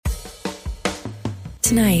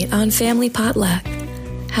Tonight on Family Potluck,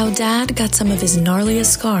 how Dad got some of his gnarliest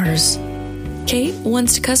scars. Kate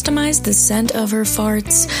wants to customize the scent of her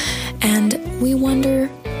farts, and we wonder,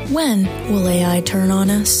 when will AI turn on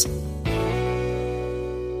us?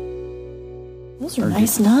 Those are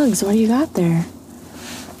nice nugs. What do you got there?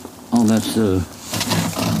 Oh, that's the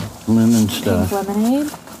lemon stuff. Pink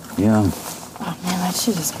lemonade? Yeah. Oh, man, that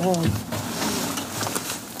shit is good.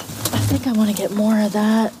 I think I want to get more of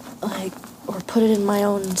that, or put it in my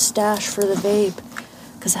own stash for the vape,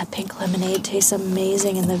 because that pink lemonade tastes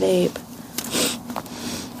amazing in the vape.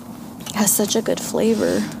 It has such a good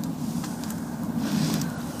flavor.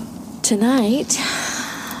 Tonight,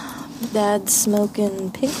 Dad's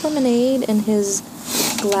smoking pink lemonade in his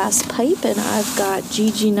glass pipe, and I've got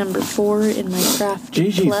GG4 in my craft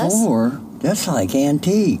GG4? That's like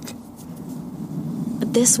antique.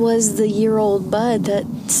 This was the year-old bud that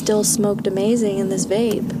still smoked amazing in this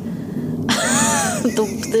vape.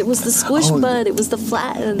 It was the squish bud. It was the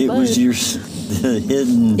flattened bud. It was the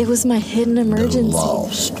hidden... It was my hidden emergency. The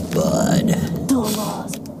lost bud. The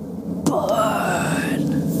lost bud.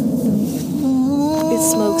 It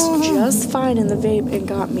smokes just fine in the vape and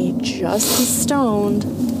got me just as stoned.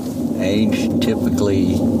 Age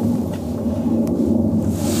typically...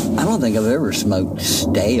 I don't think I've ever smoked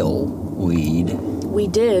stale weed. We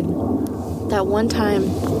did. That one time,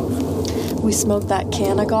 we smoked that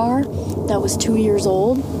Canagar that was 2 years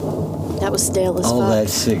old. That was stale as fuck.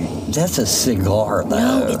 That's a cigar, though.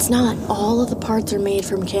 No, it's not. All of the parts are made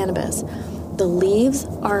from cannabis. The leaves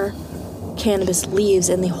are cannabis leaves,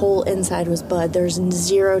 and the whole inside was bud. There's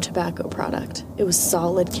zero tobacco product. It was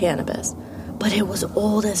solid cannabis. But it was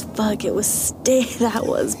old as fuck. It was stale. That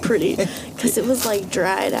was pretty, because it was like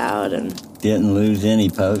dried out and... Didn't lose any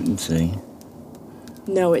potency.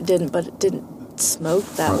 No, it didn't, but it didn't smoke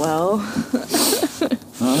that well.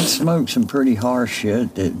 Well, I smoked some pretty harsh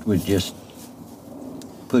shit that would just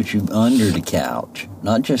put you under the couch.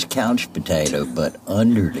 Not just couch potato, but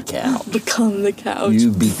under the couch. Become the couch.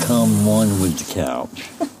 You become one with the couch.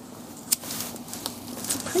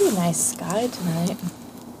 It's a pretty nice sky tonight.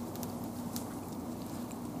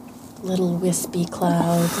 Little wispy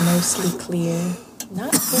clouds, mostly clear.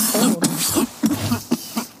 Not so cold.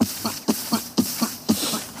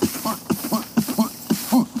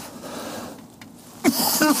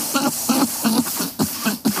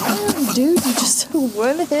 Dude, you just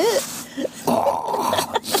one hit.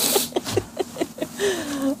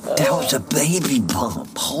 That was a baby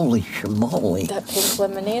bump. Holy shamoly. That pink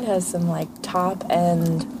lemonade has some, top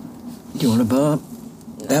end... You want a bump?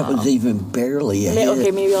 No. That was even barely a hit.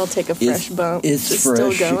 Okay, maybe I'll take a fresh bump. It's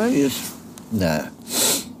Still fresh. going? No.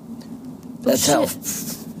 That's how...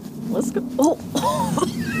 Let's go. Oh.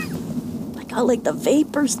 I got, the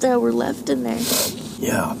vapors that were left in there.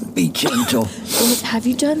 Yeah, be gentle. Have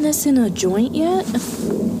you done this in a joint yet? What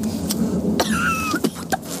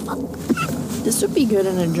the fuck? This would be good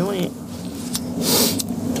in a joint.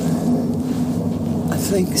 I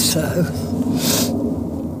think so.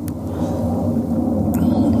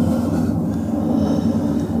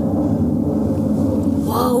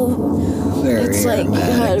 Whoa. Very It's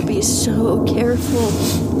aromatic. you gotta be so careful.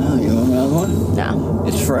 No, you want another one? No.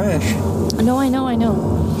 It's fresh. No, I know.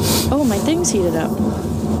 Oh, my thing's heated up.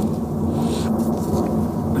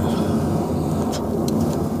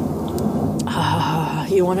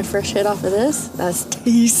 You want a fresh hit off of this? That's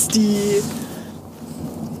tasty. You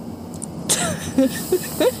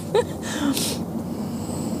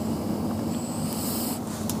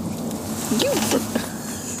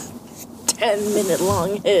 10-minute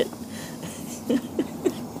long hit.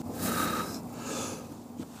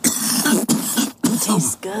 It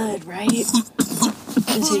tastes good, right? It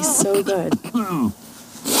tastes so good. Oh,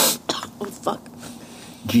 fuck.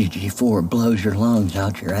 GG4 blows your lungs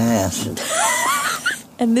out your ass.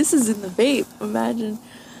 And this is in the vape, imagine.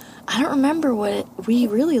 I don't remember what we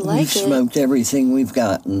really liked. We've smoked everything we've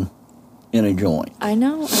gotten in a joint. I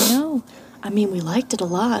know. I mean, we liked it a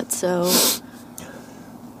lot, so...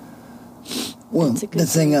 Well, the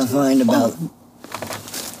thing I find about...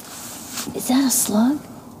 Is that a slug?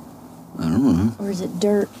 I don't know. Or is it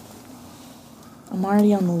dirt? I'm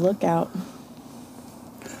already on the lookout.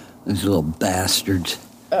 These little bastards.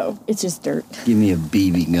 Oh, it's just dirt. Give me a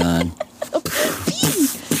BB gun.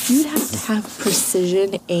 You'd have to have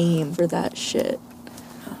precision aim for that shit.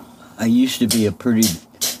 I used to be a pretty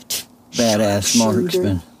badass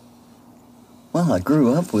marksman. Well, I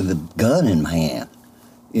grew up with a gun in my hand.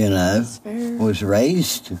 You know, That's fair. Was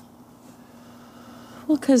raised.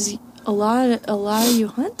 Well, because a lot of you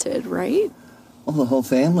hunted, right? Well, the whole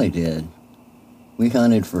family did. We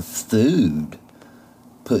hunted for food.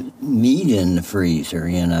 put meat in the freezer,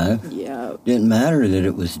 you know. Yeah. Didn't matter that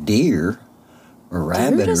it was deer or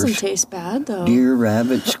rabbit. Deer doesn't taste bad, though. Deer,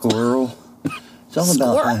 rabbit, squirrel. It's all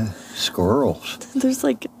about squirrels. There's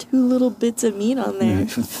like 2 little bits of meat on there.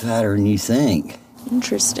 It's fatter than you think.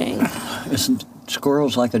 Interesting.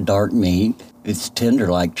 Squirrel's like a dark meat. It's tender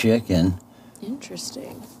like chicken.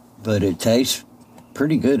 Interesting. But it tastes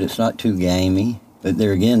pretty good. It's not too gamey. But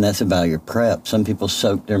there again, that's about your prep. Some people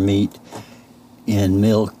soak their meat in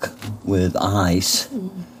milk with ice.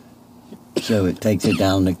 So it takes it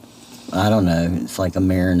down to, I don't know, it's like a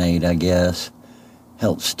marinade, I guess.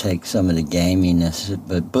 Helps take some of the gaminess.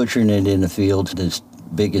 But butchering it in the field, the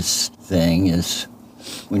biggest thing is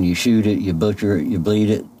when you shoot it, you butcher it, you bleed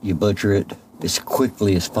it, you butcher it as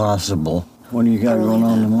quickly as possible. What do you got going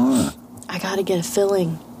on tomorrow? I got to get a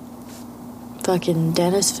filling. Fucking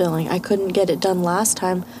dentist filling. I couldn't get it done last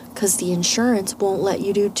time because the insurance won't let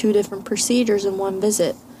you do 2 different procedures in one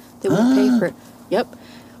visit. They won't pay for it. Yep.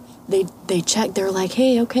 They check. They're like,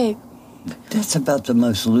 hey, okay. That's about the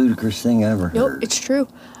most ludicrous thing I ever heard. Nope, it's true.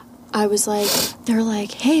 I was like, they're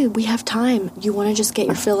like, hey, we have time. You want to just get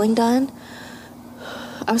your filling done?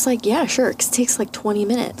 I was like, yeah, sure, because it takes like 20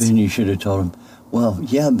 minutes. Then you should have told them, well,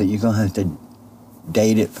 yeah, but you're going to have to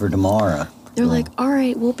date it for tomorrow. They're like, all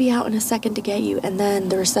right, we'll be out in a second to get you. And then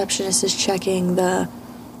the receptionist is checking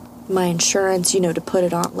my insurance, to put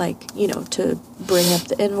it on, to bring up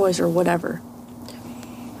the invoice or whatever.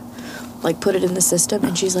 Put it in the system.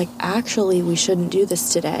 And she's like, actually, we shouldn't do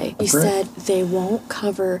this today. She said they won't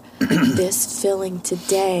cover this filling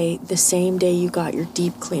today, the same day you got your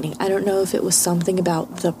deep cleaning. I don't know if it was something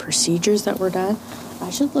about the procedures that were done. I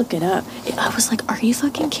should look it up. I was like, are you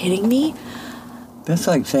fucking kidding me? That's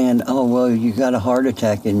like saying, oh, well, you got a heart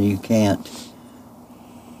attack and you can't,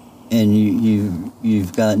 and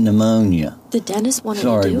you've got pneumonia. The dentist wanted to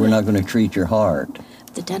do it. Sorry, we're not going to treat your heart.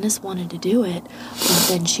 The dentist wanted to do it, but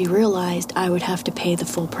then she realized I would have to pay the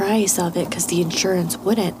full price of it because the insurance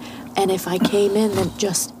wouldn't. And if I came in, then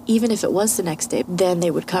even if it was the next day, then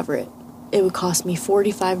they would cover it. It would cost me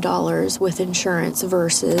 $45 with insurance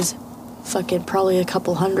versus fucking probably a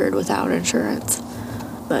couple $100 without insurance.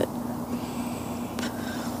 But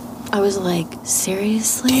I was like,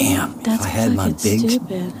 seriously? Damn, That's if I had my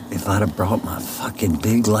stupid. If I'd have brought my fucking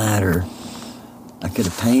big ladder, I could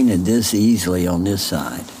have painted this easily on this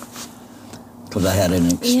side. Because I had an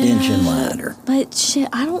extension ladder. But shit,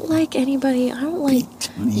 I don't like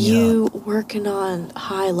you working on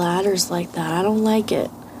high ladders like that. I don't like it.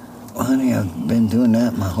 Well, honey, I've been doing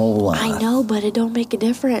that my whole life. I know, but it don't make a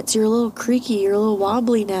difference. You're a little creaky. You're a little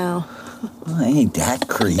wobbly now. Well, I ain't that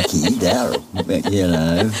creaky.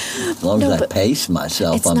 As long as I pace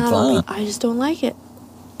myself, I'm fine. I just don't like it.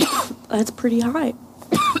 That's pretty high.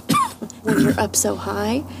 When you're up so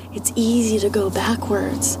high, it's easy to go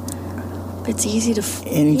backwards. It's easy to...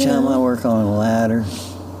 Anytime I work on a ladder,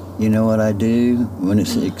 you know what I do? When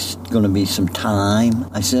it's going to be some time,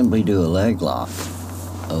 I simply do a leg lock.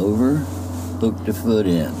 Over, hook the foot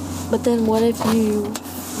in. But then what if you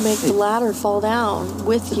make the ladder fall down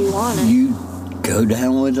with you on it? You go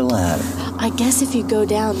down with the ladder. I guess if you go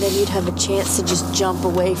down, then you'd have a chance to just jump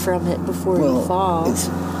away from it before you fall.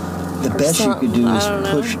 The best you could do is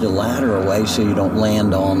push the ladder away so you don't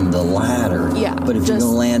land on the ladder. Yeah. But if you're going to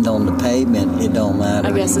land on the pavement, it don't matter.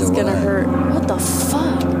 I guess it's going to hurt. What the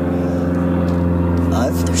fuck?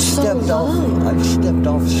 I've stepped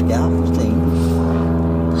off scaffolding.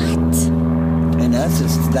 What? And that's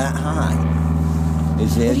just that high.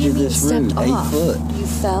 It's the edge of this roof, 8 foot. You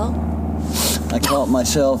fell? I caught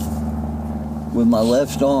myself with my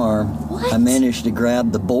left arm. What? I managed to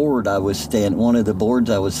grab the board one of the boards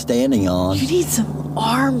I was standing on. You need some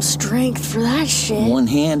arm strength for that shit.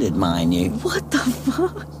 One-handed, mind you. What the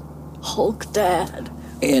fuck? Hulk dad.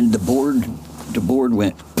 And the board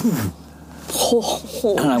went poof.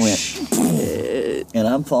 Oh, and I went shit. And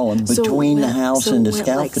I'm falling between the house and the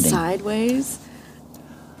scaffolding. Sideways?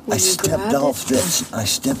 I stepped off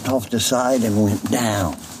the side and went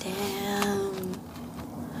down. Damn.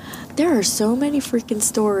 There are so many freaking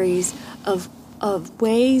stories of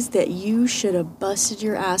ways that you should have busted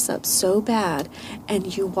your ass up so bad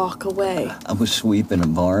and you walk away. I was sweeping a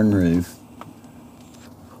barn roof.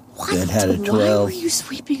 What? That had a 12, Why were you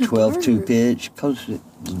sweeping a 12 barn 2 roof? pitch because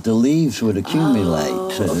the leaves would accumulate.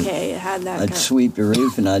 Oh, so okay, it had that. I'd sweep the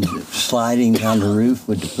roof and I'd sliding down the roof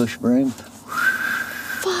with the push broom.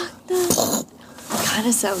 Fuck that. Kind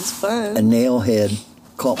of sounds fun. A nail head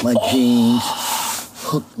caught my jeans,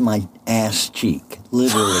 hooked my ass cheek,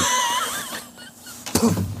 literally.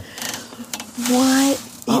 What?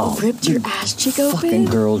 It ripped your ass cheek open? Fucking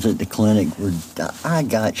girls at the clinic I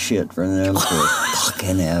got shit from them for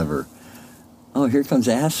fucking ever. Oh, here comes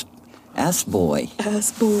Ass Boy.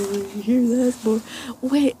 Ass boy, here's ass boy.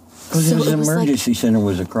 Wait, Because so his it was emergency center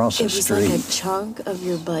was across the it was street. like a chunk of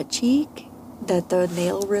your butt cheek that the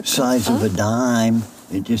nail ripped Size up? of a dime.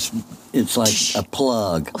 It's like a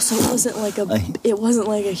plug. Oh, so it wasn't like it wasn't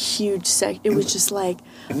like a huge it was just like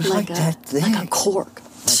It was like that thick. like a cork.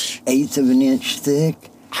 Like eighth of an inch thick.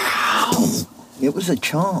 Ow. It was a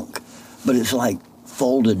chunk, but it's like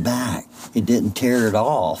folded back. It didn't tear it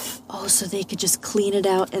off. Oh, so they could just clean it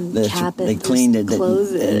out and cap it. They and cleaned just it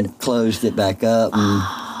close it. and closed it back up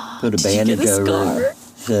and put a Did you bandage get a over it. scar?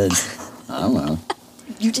 Said, I don't know.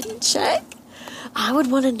 You didn't check? I would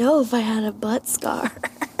want to know if I had a butt scar.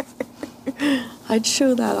 I'd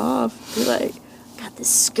show that off. Be like, got this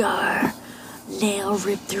scar. Nail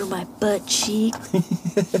ripped through my butt cheek.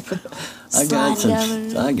 I got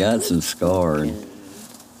some scars.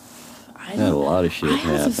 I had a lot of shit I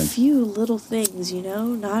have happen. a few little things,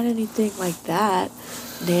 not anything like that.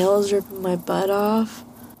 Nails ripping my butt off.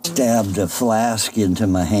 Stabbed a flask into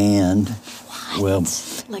my hand. What? Well,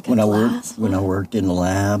 like when a I glass worked one? in the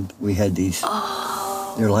lab, we had these.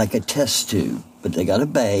 Oh. They're like a test tube, but they got a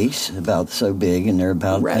base about so big, and they're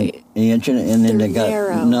about Right. an inch, and then They're they got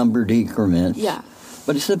narrow. numbered increments. Yeah.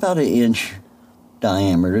 But it's about an inch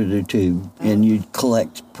diameter, the tube, and you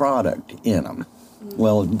collect product in them.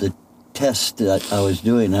 Well, the test that I was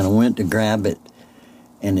doing, and I went to grab it,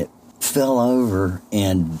 and it fell over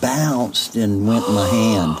and bounced and went in my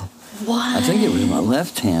hand. What? I think it was my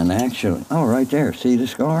left hand, actually. Oh, right there. See the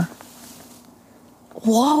scar?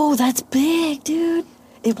 Whoa, that's big, dude.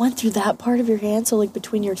 It went through that part of your hand, so like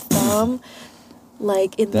between your thumb,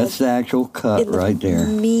 like in That's the actual cut in the right there.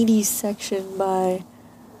 meaty section by.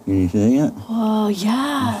 Can you see it? Oh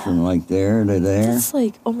yeah. From like there to there. That's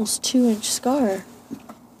like almost 2-inch scar.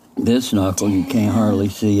 This knuckle, you can't hardly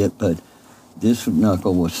see it, but this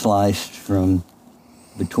knuckle was sliced from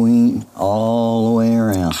between all the way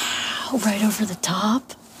around. Oh, right over the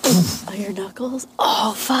top of your knuckles.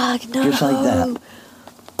 Oh fuck no. Just like that.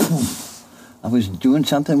 I was doing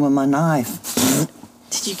something with my knife.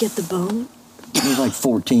 Did you get the bone? It was like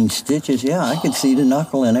 14 stitches. Yeah, I could see the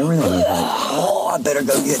knuckle and everything. I was like, oh, I better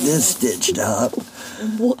go get this stitched up.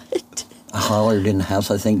 What? I hollered in the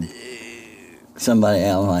house. I think somebody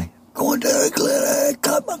out like, going to the clinic,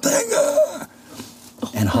 cut my finger.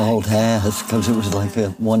 And hauled ass because it was like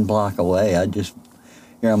 1 block away.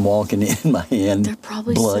 Here I'm walking in, my hand, They're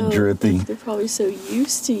probably blood dripping. They're probably so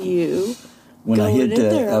used to you. When I going in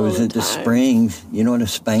there I all was the at the time. Springs. You know what a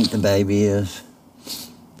spank the baby is?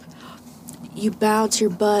 You bounce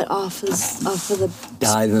your butt off of the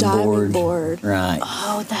Diving board. Right.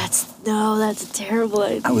 Oh, that's a terrible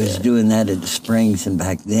idea. I was doing that at the Springs, and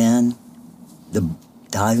back then, the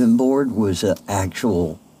diving board was an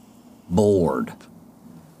actual board.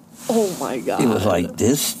 Oh my god. It was like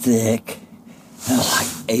this thick and like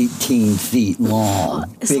 18 feet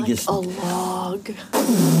long. It's Biggest. like a log.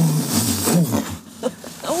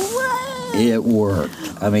 What? It worked.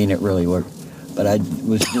 I mean, it really worked. But I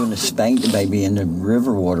was doing a spank the baby, and the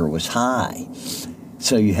river water was high.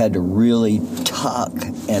 So you had to really tuck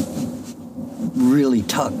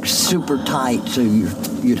super tight so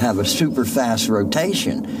you'd have a super fast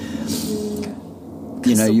rotation.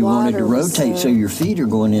 You wanted to rotate so your feet are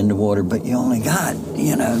going in the water, but you only got,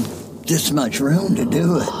 this much room to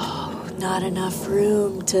do it. Oh, not enough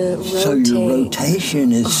room to rotate. So your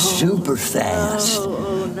rotation is super fast.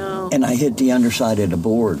 Oh no. And I hit the underside of the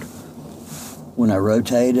board. When I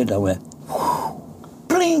rotated, I went,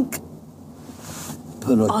 blink.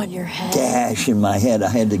 Put a On your head. gash in my head. I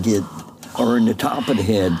had to get, or in the top of the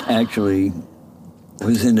head, actually. It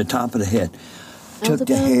was in the top of the head. Took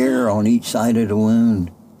the hair on each side of the wound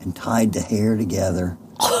and tied the hair together,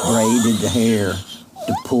 braided the hair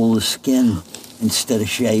to pull the skin instead of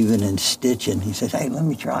shaving and stitching. He said, hey, let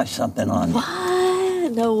me try something on you.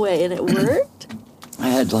 What? No way. And it worked? I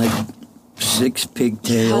had like 6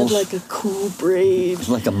 pigtails. Had like a cool braid. It was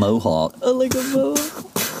like a mohawk. Oh, like a mohawk.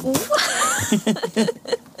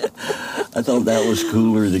 I thought that was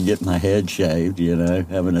cooler than getting my head shaved,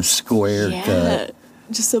 having a square cut.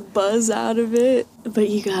 Just a buzz out of it. But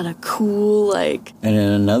you got a cool, And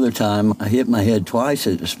then another time, I hit my head twice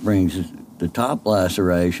at the Springs, the top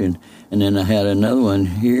laceration, and then I had another one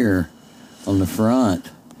here on the front.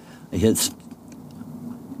 I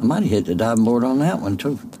might have hit the diving board on that one,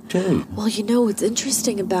 too. Well, what's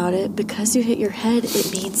interesting about it, because you hit your head,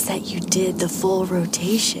 it means that you did the full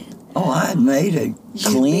rotation. Oh, I had made it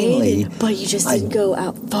cleanly. But you just didn't go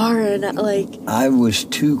out far enough, I was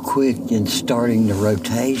too quick in starting the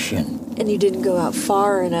rotation. And you didn't go out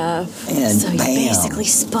far enough. And so you bam. basically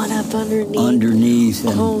spun up underneath. Underneath,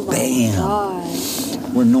 and oh my bam. God.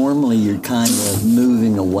 Where normally you're kind of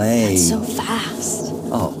moving away. That's so fast.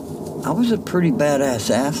 Oh, I was a pretty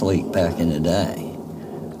badass athlete back in the day.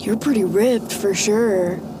 You're pretty ripped for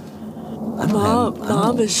sure.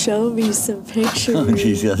 Mom has shown me some pictures.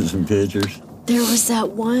 She's got some pictures. There was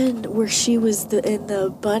that one where she was in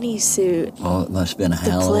the bunny suit. Oh, it must have been a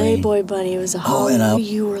The Halloween. Playboy bunny. It was a Halloween.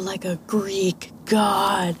 You were like a Greek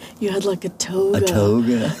god. You had like a toga. A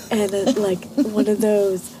toga. And like one of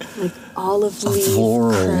those like olive leaf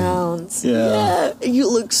floral crowns. Yeah. You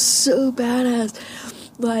look so badass.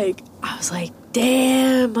 Like, I was like,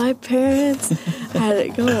 damn, my parents had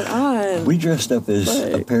it going on. We dressed up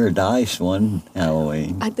as a pair of dice one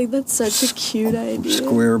Halloween. I think that's such a cute idea.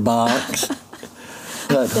 Square box.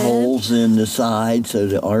 Cut holes in the side so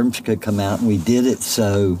the arms could come out. And we did it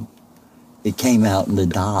so it came out in the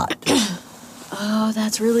dot. Oh,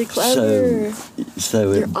 that's really clever.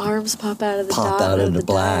 So your it arms pop out of the pop dot out of the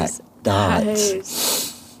black dots.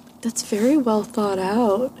 Nice. That's very well thought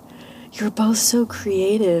out. You're both so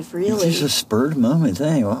creative, really. It's just a spur of the moment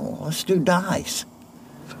thing. Well, let's do dice.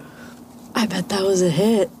 I bet that was a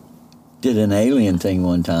hit. Did an alien thing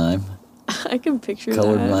one time. I can picture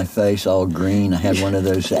Colored that. my face all green. I had one of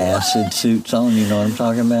those acid suits on. You know what I'm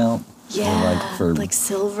talking about? Yeah, for like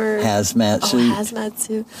silver. Hazmat suit. Oh, hazmat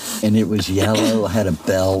suit. And it was yellow. I had a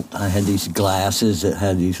belt. I had these glasses that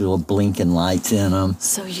had these little blinking lights in them.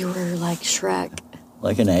 So you were like Shrek.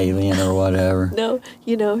 Like an alien or whatever. No,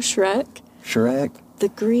 you know Shrek? Shrek? The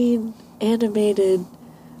green animated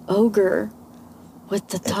ogre with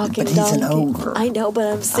the talking But he's donkey. an ogre. I know, but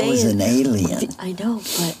I'm saying... I was an alien. I know,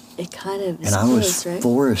 but it kind of is and I close, was right?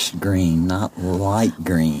 forest green, not light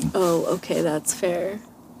green. Oh, okay, that's fair.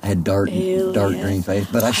 I had dark green face,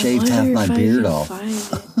 but I shaved half my beard off.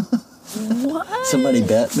 What? Somebody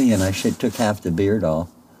bet me, and I took half the beard off.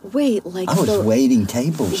 Wait, like I was waiting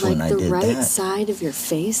tables when I did that. Like the right side of your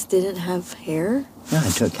face didn't have hair? Yeah, I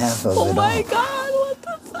took half of it off. Oh my God, what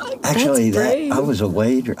the fuck? Actually, That's brave. I was a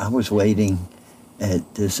waiter. I was waiting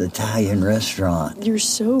at this Italian restaurant. You're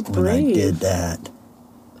so brave. When I did that.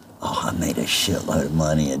 Oh, I made a shitload of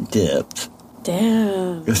money in tips.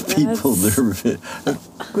 Damn. Because people,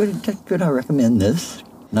 could I recommend this?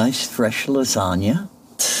 Nice fresh lasagna.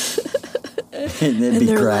 And they'd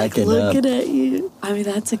be cracking up. Looking at you. I mean,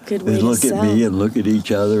 that's a good way to sell. Look at me and look at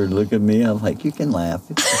each other and look at me. I'm like, you can laugh.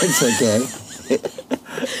 It's okay.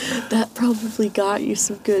 That probably got you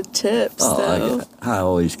some good tips, though. I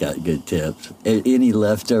always got good tips. Any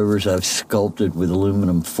leftovers I've sculpted with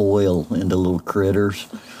aluminum foil into little critters.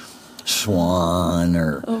 Swan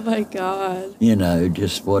or... Oh, my God. You know,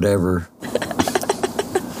 just whatever.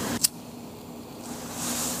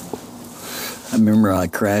 I remember I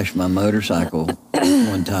crashed my motorcycle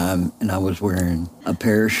one time, and I was wearing a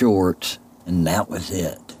pair of shorts, and that was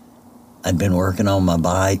it. I'd been working on my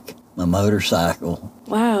bike, my motorcycle.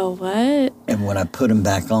 Wow, what? And when I put them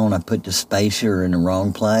back on, I put the spacer in the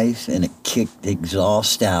wrong place, and it kicked the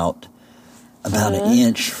exhaust out about an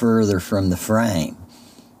inch further from the frame.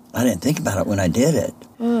 I didn't think about it when I did it.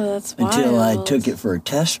 Oh, that's wild. Until I took it for a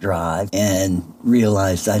test drive and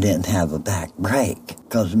realized I didn't have a back brake,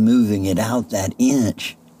 because moving it out that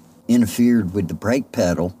inch interfered with the brake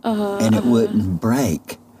pedal, and it wouldn't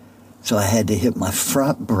brake. So I had to hit my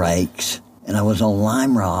front brakes, and I was on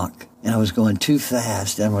Lime Rock, and I was going too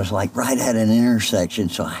fast, and I was like right at an intersection,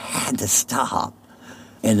 so I had to stop.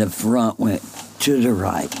 And the front went to the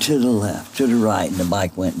right, to the left, to the right, and the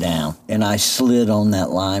bike went down. And I slid on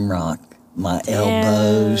that Lime Rock. My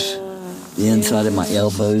elbows, the inside of my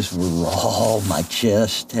elbows were raw, my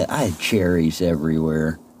chest. I had cherries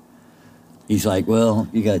everywhere. He's like, well,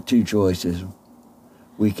 you got two choices.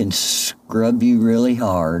 We can scrub you really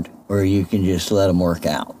hard, or you can just let them work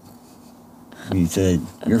out. He said,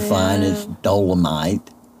 you're fine, it's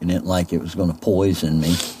dolomite. He didn't like it was going to poison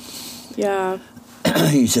me. Yeah.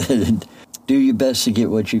 He said, do your best to get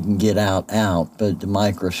what you can get out, but the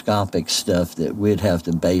microscopic stuff that we'd have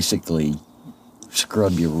to basically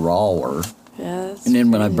scrub you rawer. Yeah, and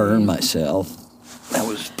then when I burned myself, that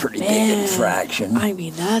was a pretty big infraction. I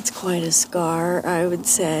mean, that's quite a scar, I would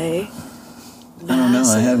say. I don't know,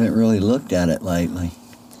 I haven't really looked at it lately.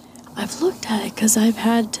 I've looked at it because I've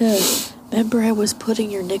had to... Remember I was putting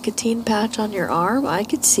your nicotine patch on your arm? I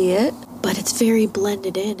could see it. But it's very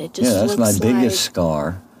blended in. It just that's looks my biggest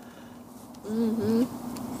scar. Mm-hmm.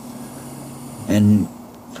 And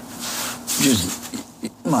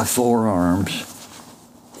just my forearms.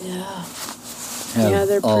 Yeah. Have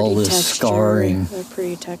they're pretty all this textured. They're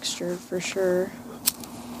pretty textured for sure.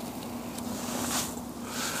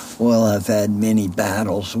 Well, I've had many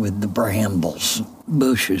battles with the brambles,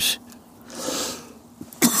 bushes.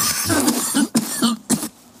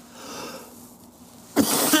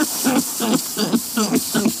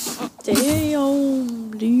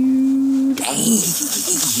 Damn, dude.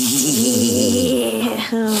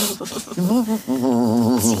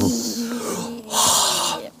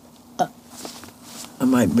 I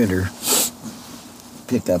might better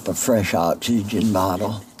pick up a fresh oxygen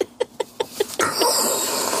bottle.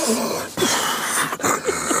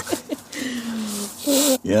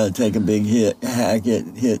 Yeah, take a big hack it,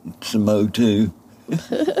 hit some O2.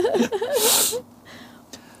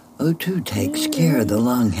 O2 takes care of the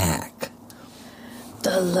lung hack.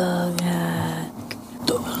 The lung hack.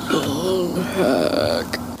 The lung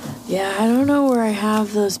hack. Yeah, I don't know where I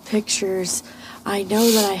have those pictures. I know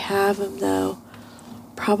that I have them, though.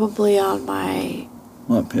 Probably on my...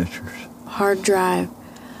 What pictures? Hard drive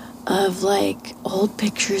of, like, old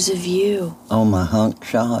pictures of you. Oh, my hunk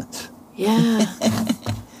shots? Yeah.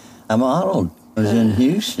 I modeled. I was in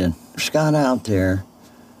Houston. Just got out there.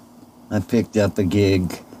 I picked up a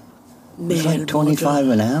gig. It was like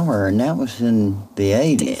 $25 an hour, and that was in the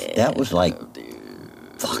 80s. That was like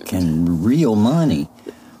fucking real money.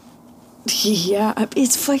 Yeah,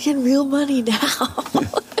 it's fucking real money now.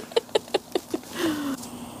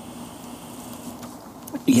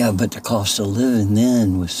 Yeah, but the cost of living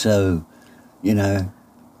then was so,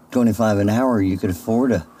 $25 an hour, you could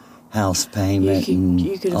afford a house payment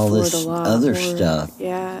you could all afford this a lot other more. stuff.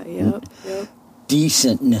 Yeah, yep.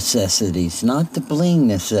 Decent necessities, not the bling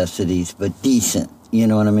necessities, but decent. You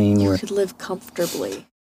know what I mean? You could live comfortably.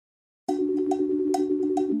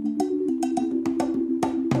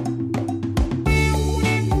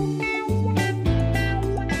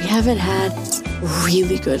 We haven't had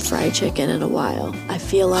really good fried chicken in a while. I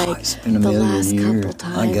feel like it's been a the million last years. couple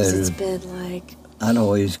times it's been like... I'd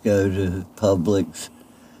always go to Publix,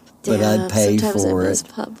 but Damn, I'd pay sometimes for I miss it.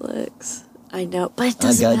 Publix. I know, but it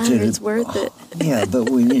doesn't matter. It's worth it. Yeah, but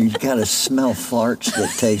when you gotta smell farts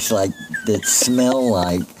that smell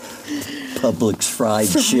like Publix fried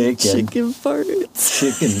chicken. Chicken farts.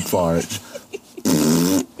 Chicken farts.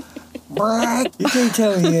 You can't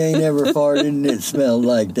tell me you ain't ever farted and it smelled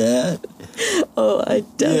like that. Oh, I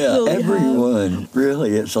definitely Yeah, everyone.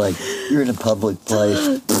 Really, it's like you're in a public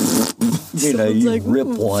place. You like, rip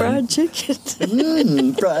one. Fried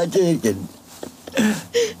chicken. Fried chicken.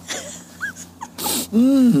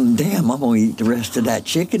 Damn, I'm going to eat the rest of that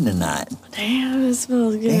chicken tonight. Damn, it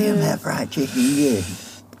smells good. Damn, that fried chicken good.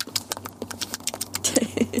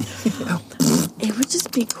 It would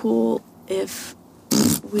just be cool if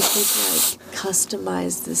we could,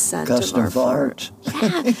 customize the scent Custom of our farts.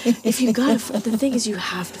 Yeah, if you got to the thing is you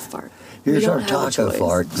have to fart. Here's We our don't have a taco choice.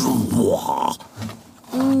 fart.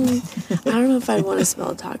 I don't know if I'd want to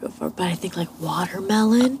smell a taco fart, but I think,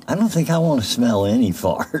 watermelon. I don't think I want to smell any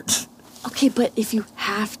farts. Okay, but if you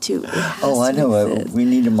have to, it has Oh, I to know. fit. We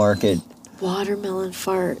need to market Watermelon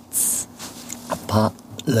farts.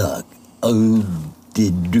 potluck. Oh,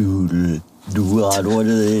 doodle. What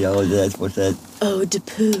are they? Oh, what's that? Eau de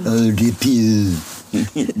poo. Oh, de pew.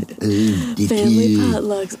 Family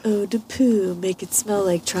potlucks, eau de poo. Make it smell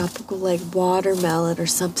like tropical, watermelon or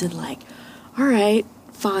something like. All right,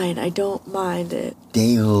 fine. I don't mind it.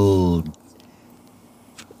 Day old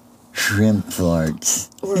shrimp farts.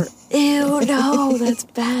 Or, ew, no, that's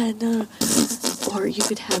bad. No. Or you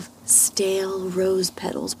could have stale rose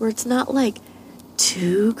petals where it's not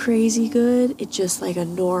too crazy good. It's just a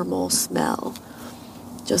normal smell.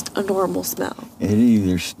 Just a normal smell. It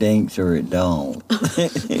either stinks or it don't.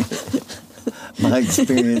 My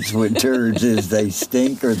experience with turds is they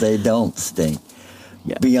stink or they don't stink.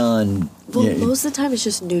 Yeah. Beyond... Well, most of the time it's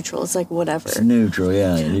just neutral. It's whatever. It's neutral,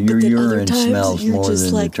 yeah. Your But then other urine times smells you're more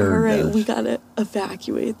just than the turd all right, does. we gotta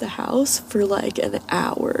evacuate the house for an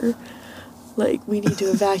hour. We need to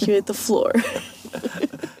evacuate the floor.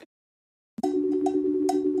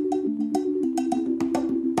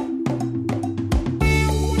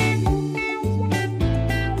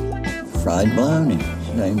 Fried bologna.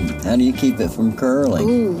 How do you keep it from curling?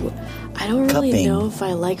 Ooh, I don't really Cupping. know if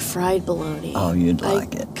I like fried bologna. Oh, you'd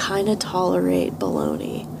like it. I kind of tolerate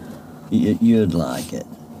bologna. You'd like it.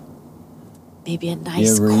 Maybe a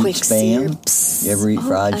nice ever eat quick Spam? sear. Psst. You ever eat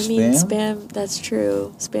fried Spam? Spam, that's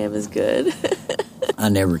true. Spam is good. I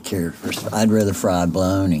never cared for I'd rather fried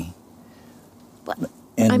bologna. But,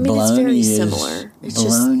 And it's bologna very is, similar. It's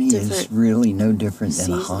bologna just is different really no different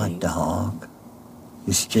than a hot seasoning. dog.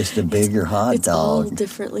 It's just a bigger hot It's all dog.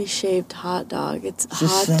 differently shaped hot dog. It's It's the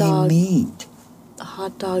hot same dog. meat.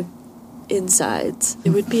 Hot dog insides. It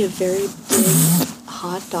would be a very big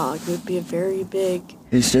hot dog. It would be a very big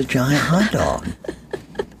It's a giant hot dog.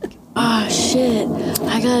 Ah, shit.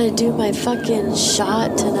 I gotta do my fucking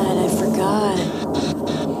shot tonight. I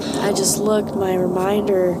forgot. I just looked. My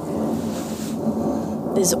reminder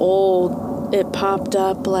is old. It popped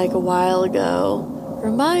up like a while ago.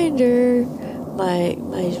 Reminder. My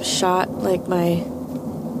shot, like my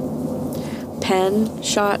pen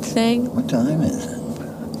shot thing. What time is it?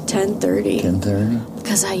 10:30. 10:30?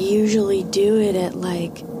 Because I usually do it at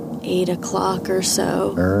like 8 o'clock or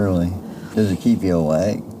so. Early. Does it keep you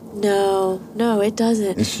awake? No, it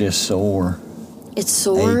doesn't. It's just sore. It's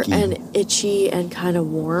sore Achy. and itchy and kind of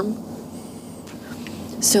warm.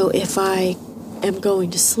 So if I am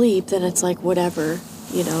going to sleep, then it's like whatever.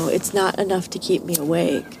 It's not enough to keep me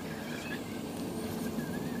awake.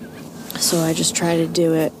 So I just try to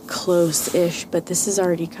do it close-ish, but this is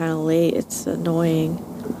already kind of late. It's annoying.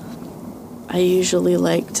 I usually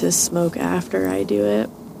like to smoke after I do it.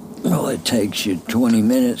 Well, it takes you 20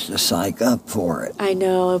 minutes to psych up for it. I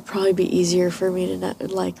know, it'll probably be easier for me to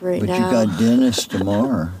not, like right but now. But you got dentist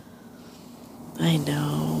tomorrow. I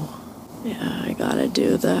know. Yeah, I gotta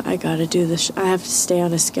do the I have to stay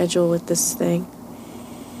on a schedule with this thing.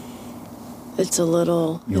 It's a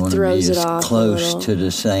little, You it throws want it to be off as close a little. to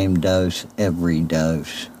the same dose. Every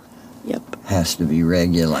dose Yep. has to be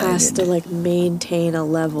regulated. Has to like maintain a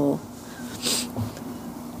level.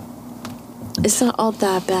 It's not all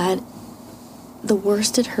that bad. The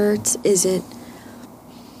worst it hurts isn't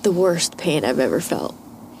the worst pain I've ever felt.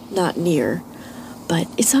 Not near. But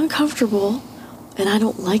it's uncomfortable, and I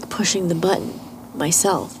don't like pushing the button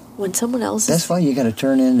myself. When someone else That's why you got to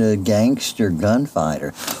turn into a gangster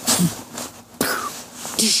gunfighter.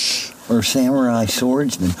 Or samurai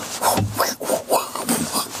swordsman.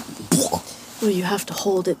 Well, you have to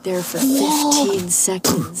hold it there for 15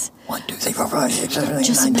 seconds. 1, 2, 3, 4, 5, 6, 7, 8,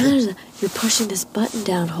 Just 9, 10. imagine you're pushing this button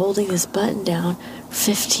down, holding this button down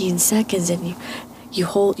 15 seconds, and you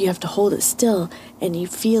have to hold it still, and you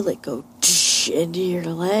feel it go into your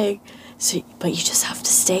leg. But you just have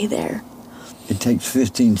to stay there. It takes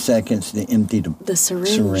 15 seconds to empty The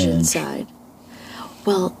syringe inside.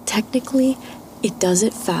 Well, technically, it does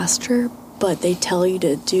it faster, but they tell you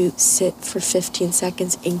to sit for 15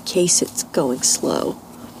 seconds in case it's going slow.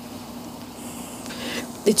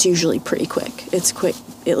 It's usually pretty quick. It's quick.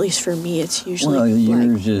 At least for me, it's usually Well,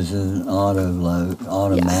 yours is an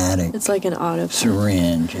automatic Yeah, it's like an auto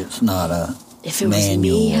syringe. It's not a If it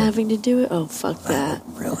manual. was me having to do it, oh, fuck that.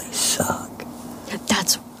 would really suck.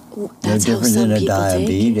 That's No how different some than a people take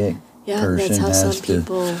it. diabetic Yeah, person that's how has some to.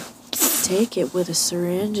 people take it, with a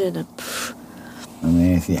syringe and a... I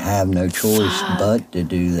mean, if you have no choice Fuck. but to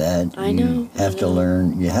do that, I you know, have I to know.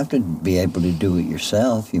 learn. You have to be able to do it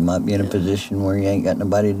yourself. You might be in a position where you ain't got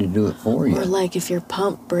nobody to do it for you. Or like if your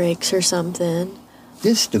pump breaks or something.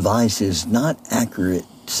 This device is not accurate,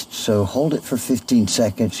 so hold it for 15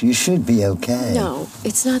 seconds. You should be okay. No,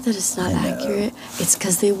 it's not that it's not I know. accurate. It's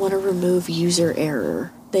because they want to remove user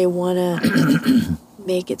error. They want to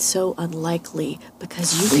make it so unlikely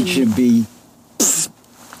because you It can... should be,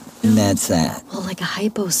 and that's that. Well, like a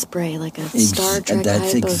hypo spray, like a Star Trek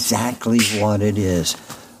That's hypo. exactly what it is.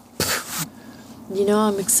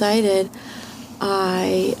 I'm excited.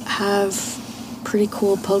 I have pretty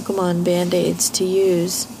cool Pokemon Band-Aids to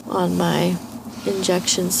use on my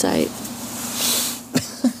injection site.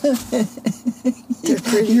 They're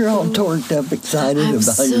pretty You're all cool. torqued up, excited I'm about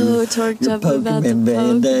so your torqued your up about the Pokemon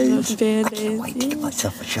Band-Aids. Pokemon Band-Aids. I can't wait to give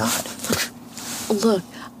myself a shot. Look,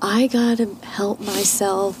 I gotta help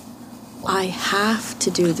myself. I have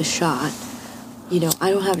to do the shot. I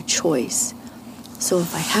don't have a choice. So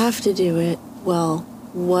if I have to do it, well,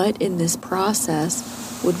 what in this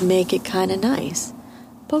process would make it kind of nice?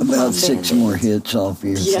 Pokemon About 6 Band-Aids. more hits off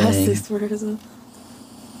your thing. 6 more hits.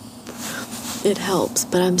 It helps,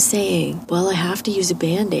 but I'm saying, well, I have to use a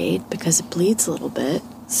Band-Aid because it bleeds a little bit.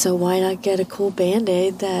 So why not get a cool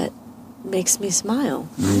Band-Aid that makes me smile?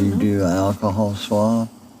 You do an alcohol swab?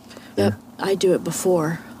 Yep, I do it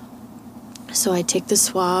before. So I take the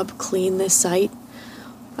swab, clean the site.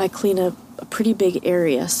 I clean a pretty big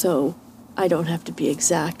area, so I don't have to be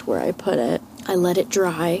exact where I put it. I let it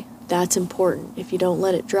dry. That's important. If you don't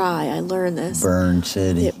let it dry, I learned this. Burn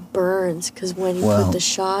City. It burns, because when you Well, put the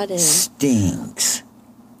shot in... Stings.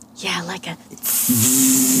 Yeah, like a...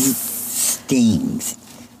 Stings.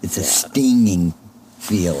 It's a stinging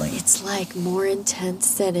feeling. It's like more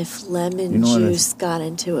intense than if lemon You know what juice got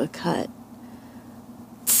into a cut.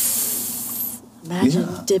 Imagine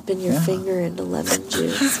Yeah, dipping your yeah. finger into lemon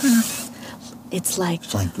juice. It's like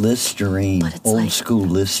Listerine, But it's old like- school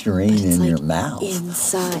Listerine but it's in like your mouth.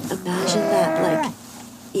 inside. Imagine that, like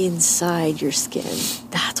inside your skin.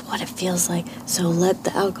 That's what it feels like. So let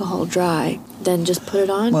the alcohol dry, then just put it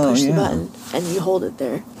on, push the button, and you hold it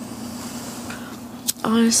there.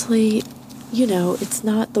 Honestly, it's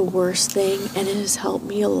not the worst thing, and it has helped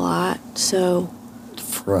me a lot, so...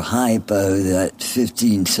 For a hypo, that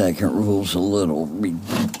 15-second rule's a little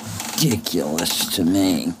ridiculous to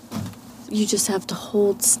me. You just have to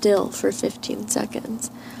hold still for 15 seconds.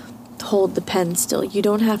 Hold the pen still. You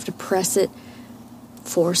don't have to press it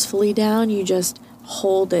forcefully down. You just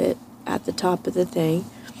hold it at the top of the thing.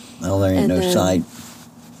 Well, there ain't no sight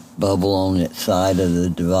bubble on the side of the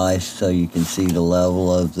device so you can see the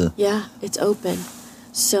level of the... Yeah, it's open.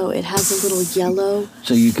 So it has a little yellow...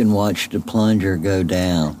 So you can watch the plunger go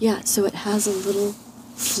down. Yeah, so it has a little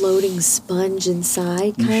floating sponge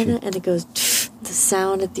inside, kind of, and it goes... The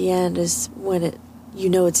sound at the end is when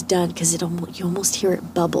it's done, because you almost hear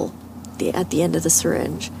it bubble at the end of the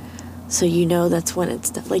syringe. So that's when it's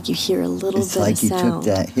done. Like you hear a little bit of sound. It's like you took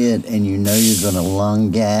that hit and you're going to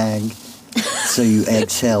lung gag. So you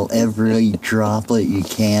exhale every droplet you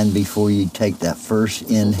can before you take that first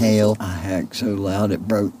inhale. I hacked so loud it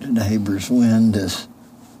broke the neighbor's windows.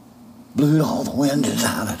 Blew all the windows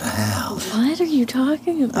out of the house. What are you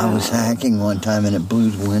talking about? I was hacking one time and it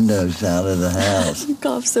blew the windows out of the house. You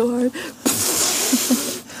coughed so hard.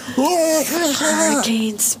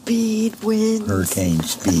 Hurricane speed winds. Hurricane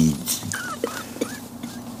speeds.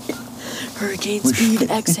 Hurricane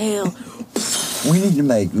speed exhale. We need to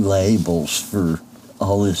make labels for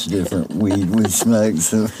all this different weed we smoke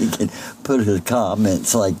so we can put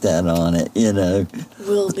comments like that on it,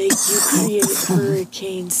 We'll make you create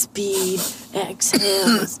hurricane speed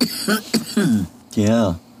exhales.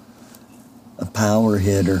 Yeah. A power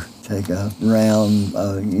hitter. Take a round,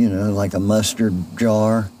 like a mustard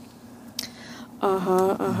jar.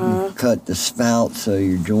 Cut the spout so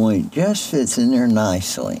your joint just fits in there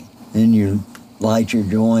nicely. Then you light your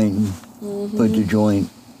joint and put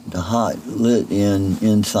the hot lit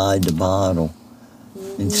inside the bottle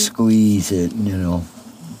and squeeze it.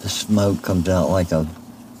 The smoke comes out like a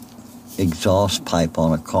exhaust pipe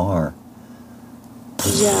on a car.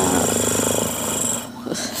 Yeah.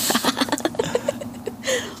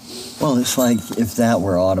 Well, it's like if that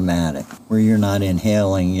were automatic, where you're not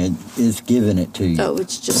inhaling, it is giving it to you. Oh,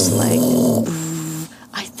 it's just like...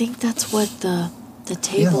 I think that's what the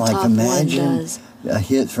tabletop one does. A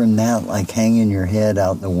hit from that, like hanging your head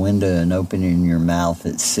out the window and opening your mouth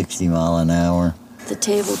at 60 mile an hour. The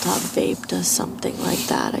tabletop vape does something like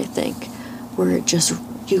that, I think, where it just,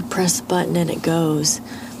 you press the button and it goes.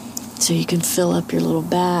 So you can fill up your little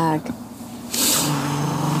bag.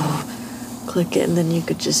 Click it and then you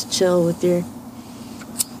could just chill with your...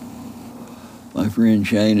 My friend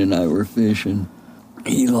Shane and I were fishing.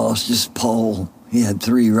 He lost his pole. He had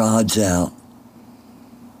 3 rods out.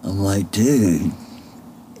 I'm like, dude...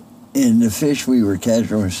 And the fish we were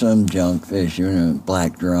catching were some junk fish,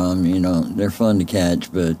 black drum, they're fun to catch,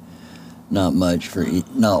 but not much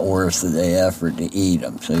not worth the effort to eat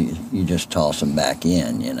them. So you just toss them back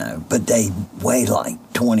in, But they weigh like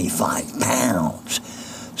 25 pounds.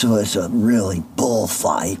 So it's a really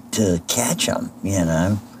bullfight to catch them,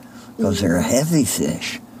 because they're a heavy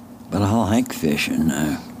fish. But I like fishing,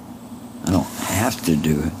 though. I don't have to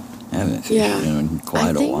do it. I haven't fished in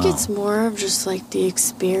quite a while. I think it's more of just like the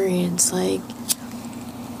experience. Like,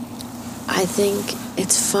 I think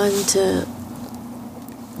it's fun to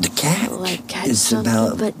catch it's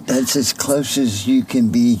something, but that's as close as you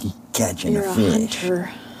can be catching a fish. You're a hunter.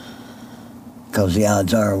 Because the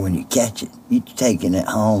odds are when you catch it, you're taking it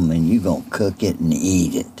home and you're going to cook it and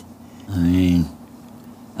eat it. I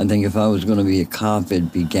think if I was going to be a cop,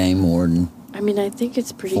 it'd be game warden. I think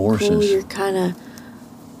it's pretty cool. You're kind of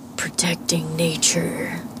protecting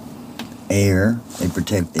nature. Air. They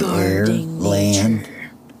protect the air, land,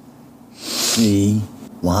 sea,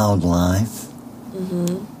 wildlife,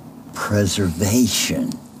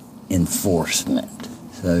 preservation, enforcement.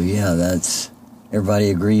 So, that's...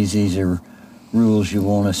 Everybody agrees these are rules you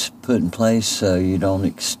want to put in place so you don't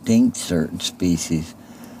extinct certain species.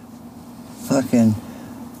 Fucking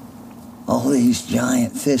all these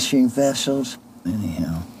giant fishing vessels.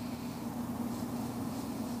 Anyhow.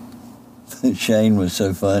 Shane was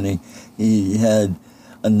so funny. He had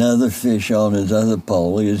another fish on his other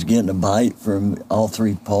pole. He was getting a bite from all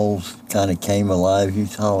 3 poles, kind of came alive.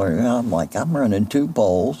 He's hollering. I'm like, I'm running 2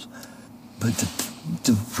 poles. But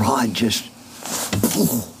the rod just...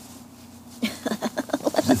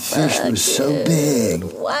 The fish was so big.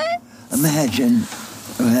 What? Imagine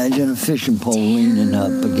a fishing pole leaning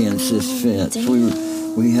up against this fence.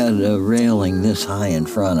 We had a railing this high in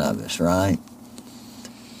front of us, right?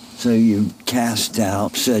 So you cast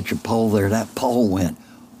out such a pole there. That pole went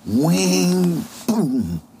wing,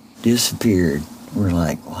 boom, disappeared. We're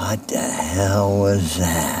like, what the hell was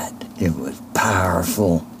that? It was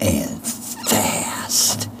powerful and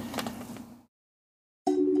fast.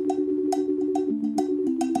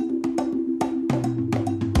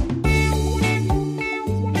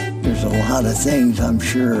 There's a lot of things, I'm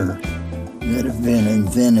sure, that have been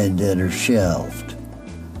invented that are shelved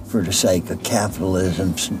for the sake of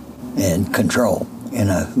capitalism and control. You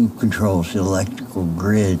know, who controls the electrical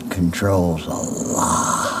grid controls a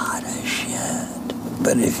lot of shit.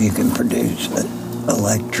 But if you can produce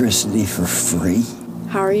electricity for free.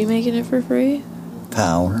 How are you making it for free?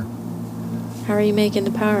 Power. How are you making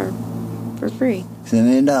the power for free? Send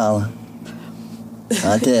me $1.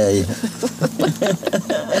 I tell you.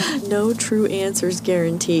 No true answers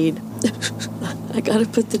guaranteed. I gotta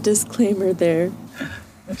put the disclaimer there.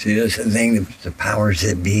 See, that's the thing, the powers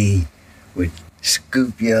that be would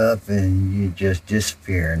scoop you up and you just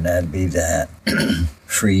disappear, and that'd be that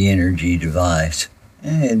free energy device.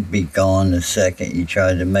 And it'd be gone the second you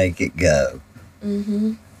tried to make it go.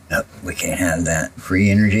 Mm-hmm. No, we can't have that. Free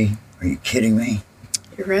energy? Are you kidding me?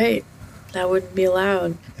 You're right. That wouldn't be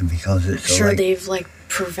allowed. And because it's I'm sure they've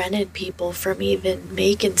prevented people from even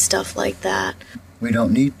making stuff like that. We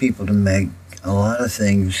don't need people to make. A lot of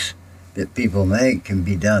things that people make can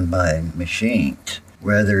be done by machines.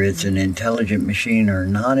 Whether it's an intelligent machine or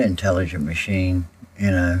not intelligent machine,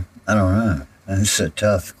 you know, I don't know. That's a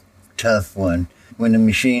tough one. When the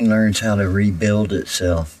machine learns how to rebuild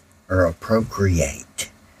itself or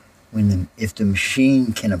procreate, if the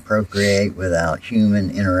machine can procreate without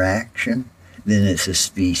human interaction, then it's a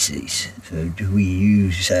species. So do we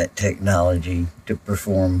use that technology to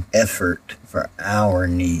perform effort for our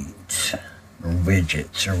needs or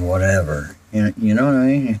widgets or whatever? You know what I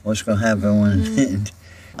mean? What's going to happen when...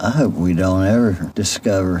 I hope we don't ever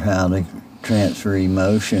discover how to transfer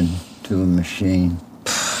emotion to a machine.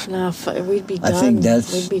 No, we'd be done.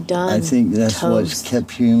 We'd be done. I think that's Toast. What's kept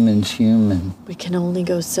humans human. We can only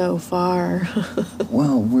go so far.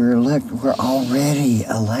 Well, we're already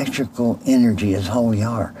electrical energy is all we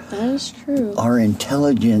are. That is true. Our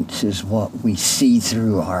intelligence is what we see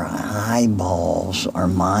through our eyeballs. Our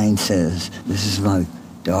mind says, this is my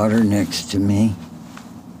daughter next to me.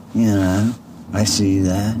 You know, I see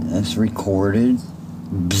that. That's recorded,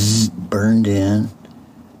 burned in.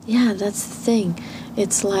 Yeah, that's the thing.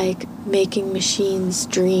 It's like making machines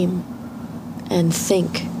dream and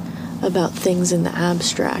think about things in the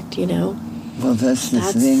abstract, you know? Well, that's the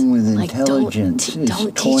thing with intelligence.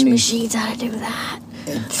 Don't teach machines how to do that.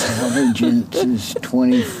 Intelligence is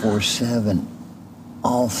 24/7.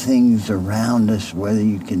 All things around us, whether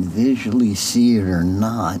you can visually see it or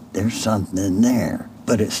not, there's something there.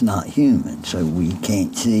 But it's not human, so we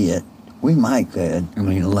can't see it. We might could. I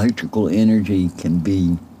mean, electrical energy can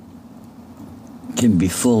be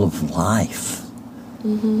full of life,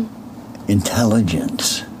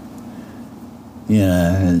 intelligence. You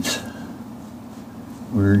know,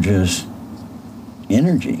 we're just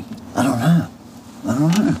energy. I don't know.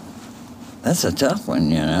 That's a tough one,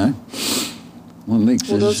 you know. What makes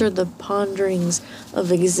those are the ponderings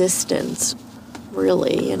of existence,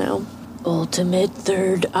 really, you know. Ultimate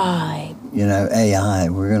third eye. You know, AI,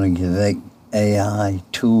 we're going to give AI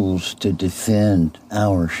tools to defend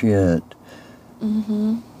our shit.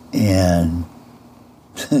 Mm-hmm. And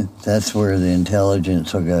that's where the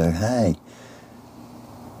intelligence will go, hey,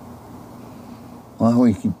 why are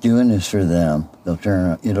we keep doing this for them?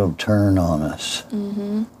 It'll turn on us.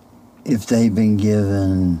 Mm-hmm. If they've been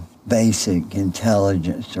given basic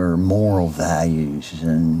intelligence or moral values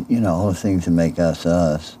and, you know, all the things that make us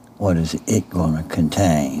us, what is it going to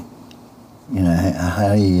contain? You know,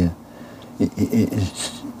 how do you...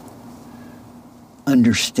 It's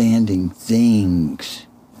understanding things.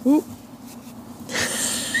 Bad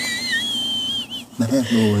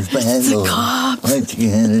boys. It's the cops. White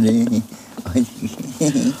Kennedy.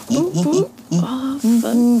 Oh,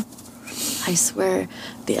 fuck. I swear,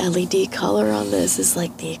 the LED color on this is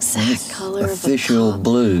like the exact color of official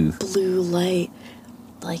blue. Blue light.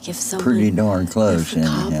 Like if someone... Pretty darn close, if a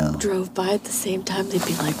anyhow. cop drove by at the same time, they'd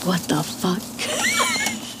be like, what the fuck?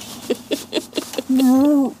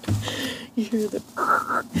 You hear the...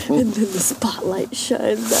 and then the spotlight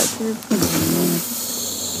shines after.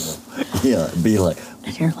 Yeah, it'd be like...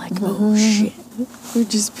 And you're like, oh shit.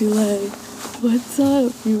 We'd just be like, what's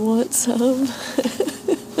up? You want some?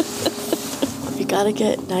 You gotta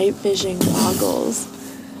get night vision goggles.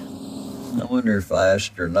 I wonder if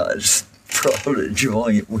astronauts brought a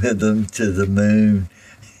joint with them to the moon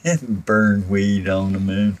and burned weed on the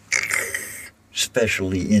moon.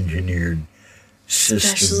 specially engineered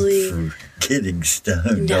system for getting stoned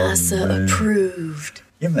on the NASA moon. approved.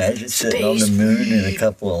 You imagine sitting on the moon in a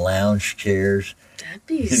couple of lounge chairs. That'd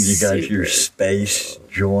be And you got your super- space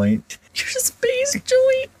joint Your space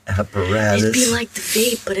joint. apparatus. It'd be like the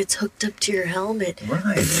vape, but it's hooked up to your helmet.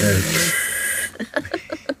 Right.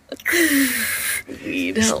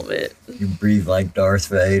 Weed helmet. You breathe like Darth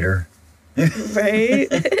Vader. Right?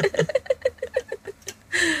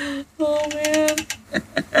 Oh,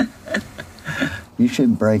 man. You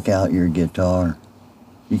should break out your guitar.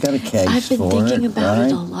 You got a case I've been for thinking it, about right?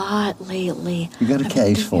 it a lot lately. You got a I've been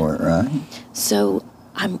case thinking- for it, right? So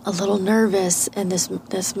I'm a little nervous, and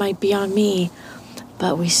this might be on me,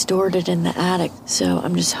 but we stored it in the attic. So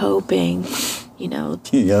I'm just hoping, You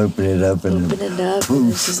open it up and open it up,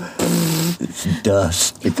 and it's just it's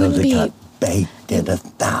dust because wouldn't it got be- baked at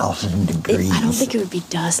 1,000 degrees. I don't think it would be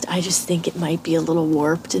dust. I just think it might be a little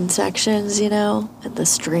warped in sections, and the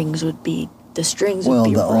strings would be Well,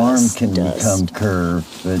 the arm rust can dust. become curved,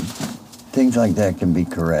 but things like that can be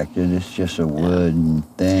corrected. It's just a wooden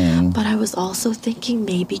thing. But I was also thinking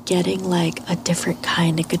maybe getting like a different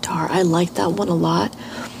kind of guitar. I like that one a lot,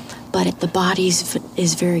 but the body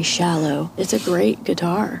is very shallow. It's a great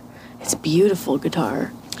guitar. It's a beautiful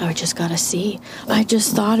guitar. I just gotta see. I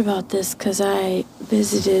just thought about this because I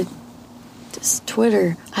visited this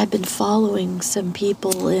Twitter. I've been following some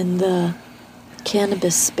people in the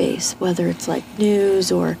cannabis space, whether it's like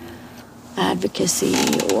news or advocacy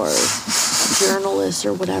or journalists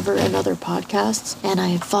or whatever, and other podcasts. And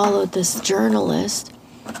I followed this journalist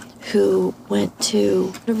who went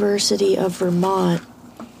to University of Vermont.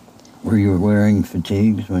 Were you wearing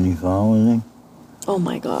fatigues when you followed him? Oh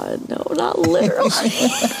my God, no, not literally.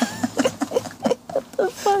 What the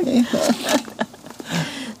fuck?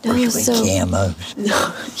 No, With so camos.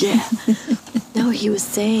 no, yeah, no. He was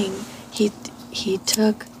saying he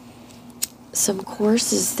took some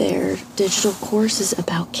courses there, digital courses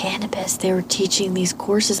about cannabis. They were teaching these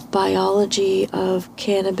courses, biology of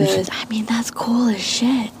cannabis. I mean, that's cool as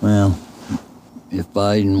shit. Well, if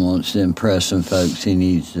Biden wants to impress some folks, he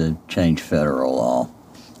needs to change federal law.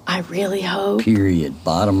 I really hope. Period.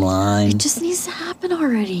 Bottom line. It just needs to happen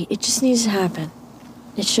already. It just needs to happen.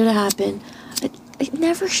 It should have happened. It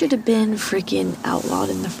never should have been freaking outlawed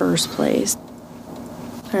in the first place.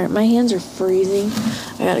 Alright, my hands are freezing.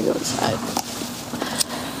 I gotta go inside.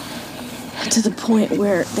 To the point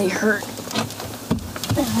where they hurt.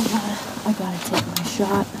 And I gotta take my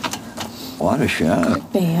shot. What a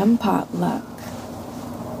shot. Bam, potluck.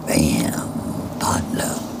 Bam.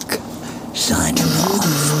 Potluck. Signing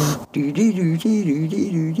off.